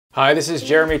Hi, this is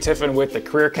Jeremy Tiffin with the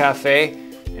Career Cafe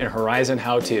and Horizon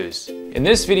How-Tos. In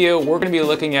this video, we're going to be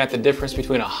looking at the difference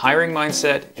between a hiring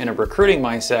mindset and a recruiting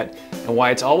mindset and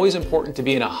why it's always important to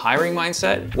be in a hiring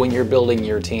mindset when you're building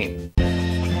your team.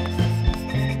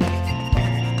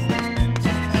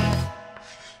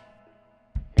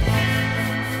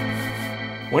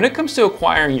 When it comes to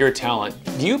acquiring your talent,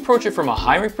 do you approach it from a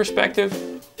hiring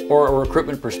perspective or a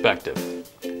recruitment perspective?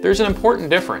 There's an important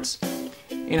difference.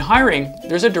 In hiring,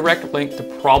 there's a direct link to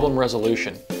problem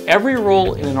resolution. Every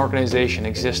role in an organization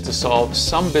exists to solve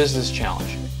some business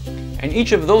challenge, and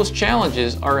each of those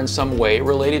challenges are in some way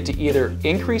related to either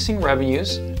increasing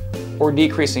revenues or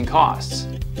decreasing costs.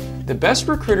 The best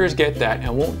recruiters get that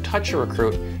and won't touch a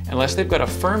recruit unless they've got a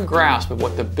firm grasp of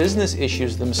what the business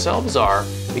issues themselves are,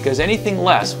 because anything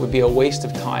less would be a waste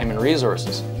of time and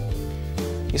resources.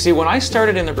 You see, when I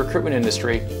started in the recruitment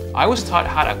industry, I was taught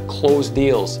how to close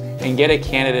deals and get a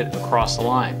candidate across the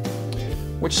line,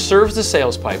 which serves the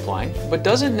sales pipeline, but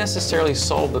doesn't necessarily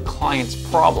solve the client's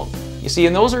problem. You see,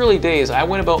 in those early days, I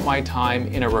went about my time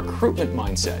in a recruitment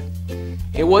mindset.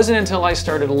 It wasn't until I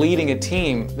started leading a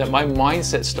team that my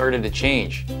mindset started to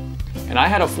change. And I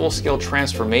had a full-scale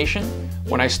transformation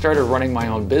when I started running my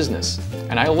own business.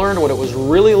 And I learned what it was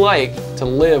really like to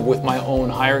live with my own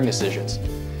hiring decisions.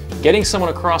 Getting someone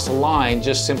across the line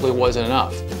just simply wasn't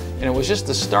enough. And it was just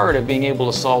the start of being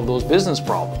able to solve those business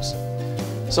problems.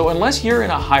 So unless you're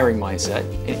in a hiring mindset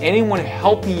and anyone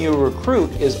helping you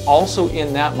recruit is also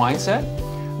in that mindset,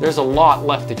 there's a lot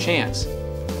left to chance.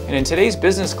 And in today's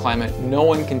business climate, no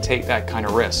one can take that kind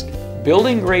of risk.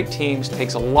 Building great teams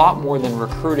takes a lot more than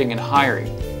recruiting and hiring.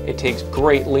 It takes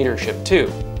great leadership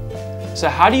too. So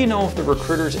how do you know if the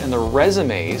recruiters and the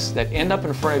resumes that end up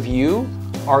in front of you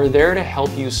are there to help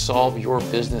you solve your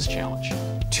business challenge?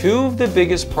 Two of the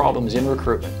biggest problems in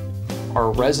recruitment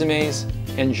are resumes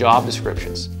and job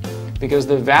descriptions, because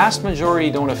the vast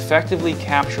majority don't effectively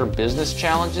capture business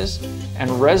challenges, and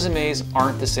resumes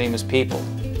aren't the same as people.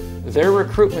 They're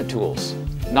recruitment tools,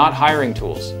 not hiring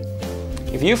tools.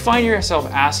 If you find yourself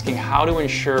asking how to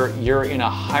ensure you're in a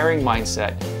hiring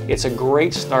mindset, it's a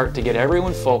great start to get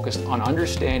everyone focused on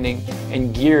understanding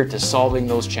and geared to solving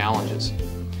those challenges.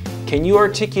 Can you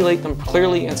articulate them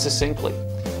clearly and succinctly?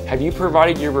 Have you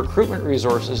provided your recruitment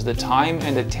resources the time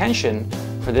and attention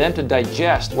for them to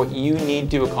digest what you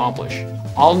need to accomplish?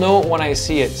 I'll know it when I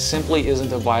see it simply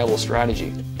isn't a viable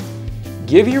strategy.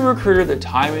 Give your recruiter the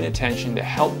time and attention to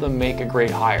help them make a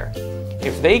great hire.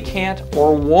 If they can't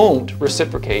or won't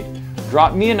reciprocate,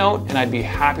 drop me a note and I'd be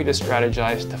happy to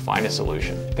strategize to find a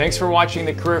solution. Thanks for watching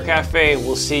the Career Cafe.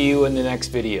 We'll see you in the next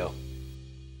video.